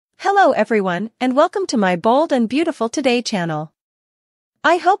Hello everyone, and welcome to my Bold and Beautiful Today channel.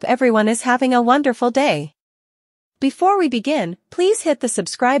 I hope everyone is having a wonderful day. Before we begin, please hit the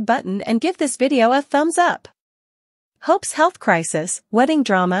subscribe button and give this video a thumbs up. Hope's health crisis, wedding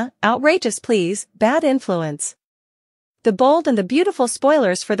drama, outrageous pleas, bad influence. The bold and the beautiful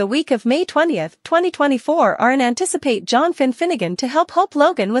spoilers for the week of May 20th, 2024 are in anticipate John Finnegan to help Hope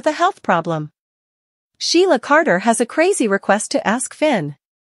Logan with a health problem. Sheila Carter has a crazy request to ask Finn.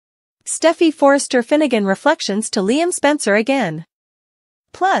 Steffy Forrester Finnegan reflections to Liam Spencer again.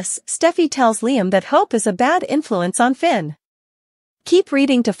 Plus, Steffy tells Liam that Hope is a bad influence on Finn. Keep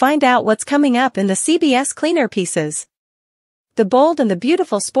reading to find out what's coming up in the CBS Cleaner pieces. The bold and the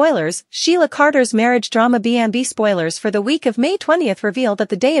beautiful spoilers, Sheila Carter's marriage drama B&B spoilers for the week of May 20th reveal that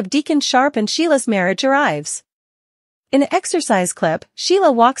the day of Deacon Sharp and Sheila's marriage arrives. In an exercise clip,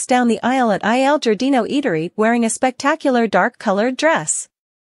 Sheila walks down the aisle at Il Giardino Eatery wearing a spectacular dark-colored dress.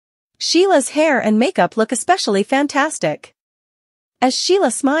 Sheila's hair and makeup look especially fantastic. As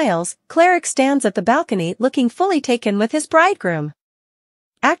Sheila smiles, Cleric stands at the balcony looking fully taken with his bridegroom.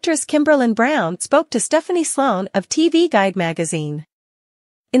 Actress Kimberlyn Brown spoke to Stephanie Sloan of TV Guide magazine.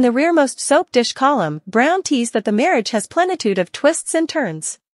 In the rearmost soap dish column, Brown teased that the marriage has plenitude of twists and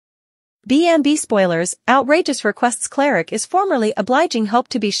turns. B&B spoilers, outrageous requests. Cleric is formally obliging Hope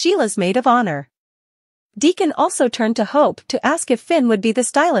to be Sheila's maid of honor. Deacon also turned to Hope to ask if Finn would be the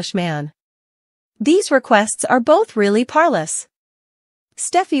stylish man. These requests are both really parlous.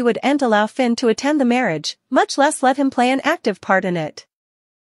 Steffy would allow Finn to attend the marriage, much less let him play an active part in it.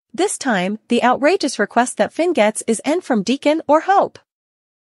 This time, the outrageous request that Finn gets is from Deacon or Hope.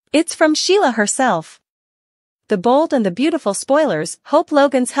 It's from Sheila herself. The bold and the beautiful spoilers, Hope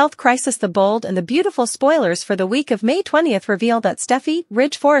Logan's health crisis. The bold and the beautiful spoilers for the week of May 20th reveal that Steffy,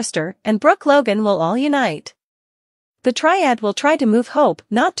 Ridge Forrester, and Brooke Logan will all unite. The triad will try to move Hope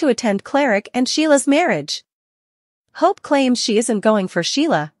not to attend Cleric and Sheila's marriage. Hope claims she isn't going for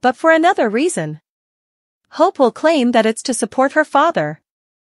Sheila, but for another reason. Hope will claim that it's to support her father.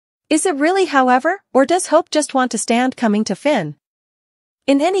 Is it really, however, or does Hope just want to stand coming to Finn?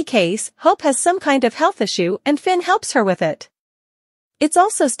 In any case, Hope has some kind of health issue and Finn helps her with it. It's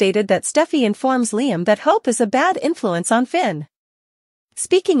also stated that Steffy informs Liam that Hope is a bad influence on Finn.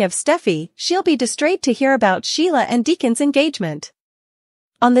 Speaking of Steffy, she'll be distraught to hear about Sheila and Deacon's engagement.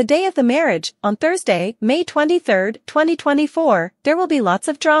 On the day of the marriage, on Thursday, May 23, 2024, there will be lots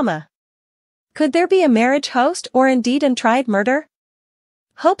of drama. Could there be a marriage host or indeed untried murder?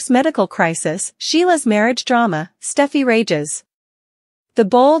 Hope's medical crisis, Sheila's marriage drama, Steffy rages. The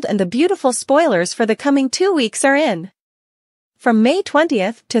bold and the beautiful spoilers for the coming 2 weeks are in. From May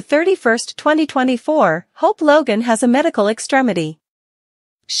 20th to 31st, 2024, Hope Logan has a medical extremity.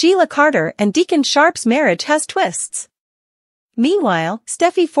 Sheila Carter and Deacon Sharp's marriage has twists. Meanwhile,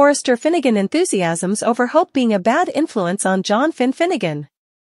 Steffy Forrester Finnegan enthusiasms over Hope being a bad influence on John Finnegan.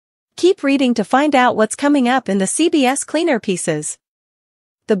 Keep reading to find out what's coming up in the CBS Cleaner pieces.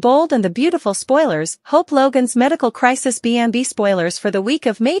 The bold and the beautiful spoilers, Hope Logan's medical crisis. B&B spoilers for the week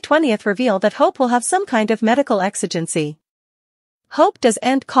of May 20th reveal that Hope will have some kind of medical exigency. Hope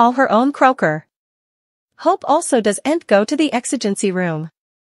doesn't call her own croaker. Hope also doesn't go to the exigency room.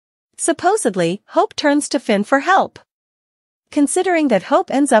 Supposedly, Hope turns to Finn for help. Considering that Hope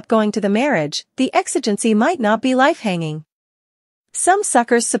ends up going to the marriage, the exigency might not be life-hanging. Some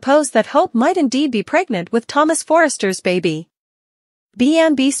suckers suppose that Hope might indeed be pregnant with Thomas Forrester's baby.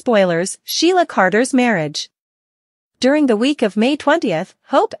 B&B spoilers, Sheila Carter's marriage. During the week of May 20th,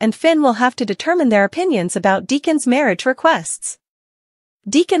 Hope and Finn will have to determine their opinions about Deacon's marriage requests.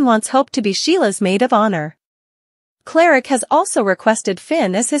 Deacon wants Hope to be Sheila's maid of honor. Cleric has also requested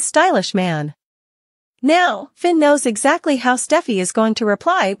Finn as his stylish man. Now, Finn knows exactly how Steffy is going to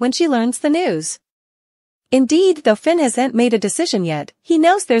reply when she learns the news. Indeed, though Finn hasn't made a decision yet, he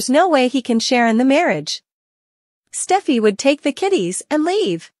knows there's no way he can share in the marriage. Steffy would take the kiddies and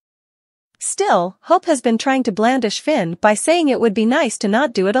leave. Still, Hope has been trying to blandish Finn by saying it would be nice to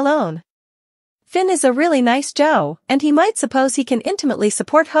not do it alone. Finn is a really nice Joe, and he might suppose he can intimately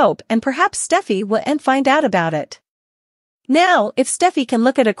support Hope, and perhaps Steffy will find out about it. Now, if Steffy can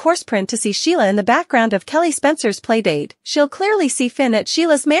look at a course print to see Sheila in the background of Kelly Spencer's playdate, she'll clearly see Finn at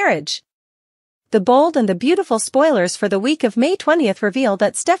Sheila's marriage. The bold and the beautiful spoilers for the week of May 20th reveal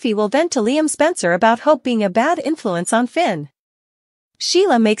that Steffy will vent to Liam Spencer about Hope being a bad influence on Finn.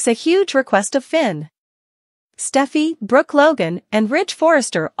 Sheila makes a huge request of Finn. Steffy, Brooke Logan, and Ridge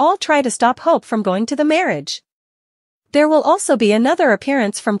Forrester all try to stop Hope from going to the marriage. There will also be another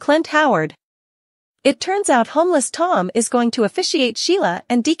appearance from Clint Howard. It turns out homeless Tom is going to officiate Sheila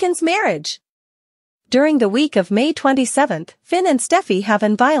and Deacon's marriage. During the week of May 27th, Finn and Steffi have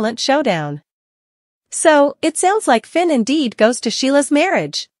a violent showdown. So, it sounds like Finn indeed goes to Sheila's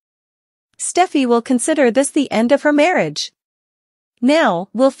marriage. Steffi will consider this the end of her marriage. Now,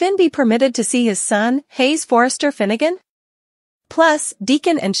 will Finn be permitted to see his son, Hayes Forrester Finnegan? Plus,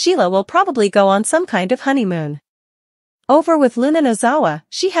 Deacon and Sheila will probably go on some kind of honeymoon. Over with Luna Nozawa,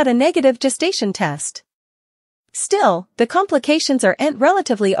 she had a negative gestation test. Still, the complications aren't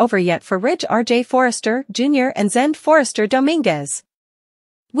relatively over yet for Ridge R.J. Forrester, Jr. and Zend Forrester Dominguez.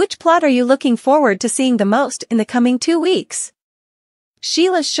 Which plot are you looking forward to seeing the most in the coming 2 weeks?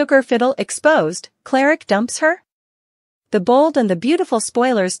 Sheila's sugar fiddle exposed, Cleric dumps her? The Bold and the Beautiful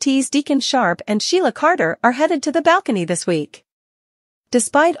spoilers tease Deacon Sharp and Sheila Carter are headed to the balcony this week.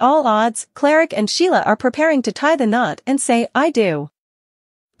 Despite all odds, Cleric and Sheila are preparing to tie the knot and say, "I do."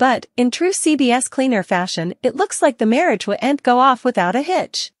 But, in true CBS cleaner fashion, it looks like the marriage won't go off without a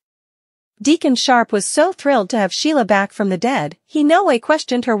hitch. Deacon Sharp was so thrilled to have Sheila back from the dead, he no way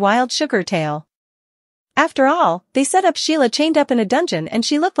questioned her wild sugar tale. After all, they set up Sheila chained up in a dungeon and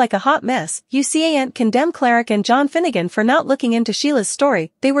she looked like a hot mess. UCAN't condemn Cleric and John Finnegan for not looking into Sheila's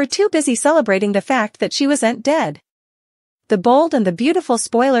story, they were too busy celebrating the fact that she wasn't dead. The Bold and the Beautiful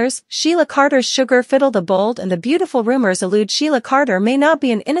spoilers, Sheila Carter's sugar fiddle. The Bold and the Beautiful rumors allude Sheila Carter may not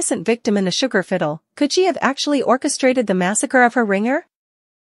be an innocent victim in the sugar fiddle. Could she have actually orchestrated the massacre of her ringer?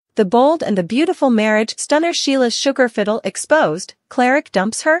 The Bold and the Beautiful marriage stunner. Sheila's sugar fiddle exposed, Cleric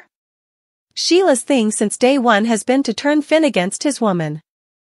dumps her? Sheila's thing since day one has been to turn Finn against his woman,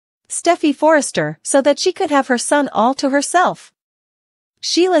 Steffi Forrester, so that she could have her son all to herself.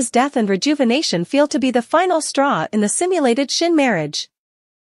 Sheila's death and rejuvenation feel to be the final straw in the simulated Shin marriage.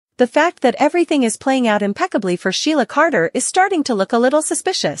 The fact that everything is playing out impeccably for Sheila Carter is starting to look a little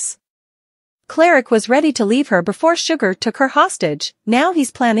suspicious. Cleric was ready to leave her before Sugar took her hostage, now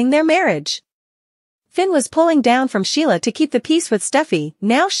he's planning their marriage. Finn was pulling down from Sheila to keep the peace with Steffi,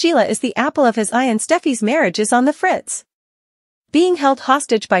 now Sheila is the apple of his eye and Steffi's marriage is on the fritz. Being held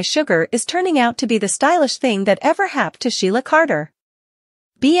hostage by Sugar is turning out to be the stylish thing that ever happened to Sheila Carter.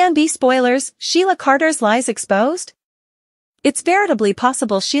 B&B spoilers, Sheila Carter's lies exposed? It's veritably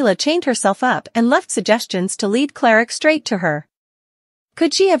possible Sheila chained herself up and left suggestions to lead Cleric straight to her.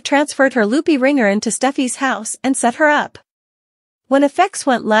 Could she have transferred her loopy ringer into Steffi's house and set her up? When effects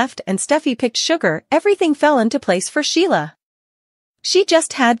went left and Steffi picked Sugar, everything fell into place for Sheila. She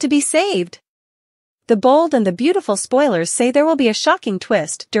just had to be saved. The Bold and the Beautiful spoilers say there will be a shocking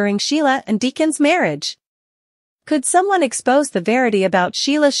twist during Sheila and Deacon's marriage. Could someone expose the verity about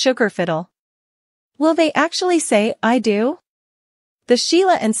Sheila's sugar fiddle? Will they actually say, "I do"? The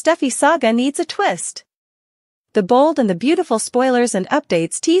Sheila and Steffi saga needs a twist. The Bold and the Beautiful spoilers and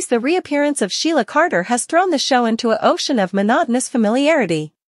updates tease the reappearance of Sheila Carter has thrown the show into an ocean of monotonous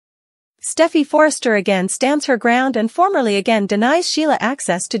familiarity. Steffi Forrester again stands her ground and formally again denies Sheila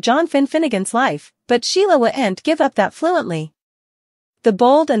access to John Finnegan's life, but Sheila won't give up that fluently. The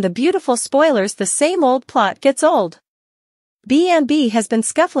Bold and the Beautiful spoilers, the same old plot gets old. B&B has been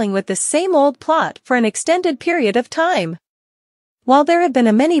scuffling with this same old plot for an extended period of time. While there have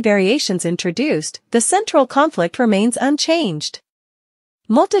been many variations introduced, the central conflict remains unchanged.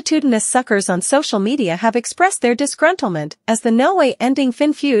 Multitudinous suckers on social media have expressed their disgruntlement as the no-way ending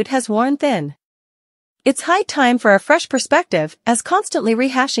Finn feud has worn thin. It's high time for a fresh perspective, as constantly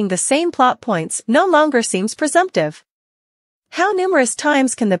rehashing the same plot points no longer seems presumptive. How numerous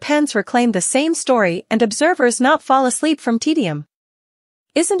times can the pens reclaim the same story and observers not fall asleep from tedium?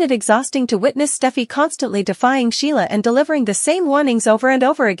 Isn't it exhausting to witness Steffi constantly defying Sheila and delivering the same warnings over and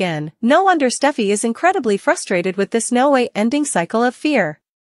over again? No wonder Steffi is incredibly frustrated with this no-way ending cycle of fear.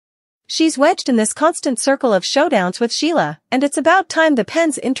 She's wedged in this constant circle of showdowns with Sheila, and it's about time the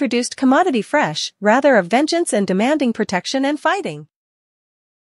pens introduced commodity fresh, rather of vengeance and demanding protection and fighting.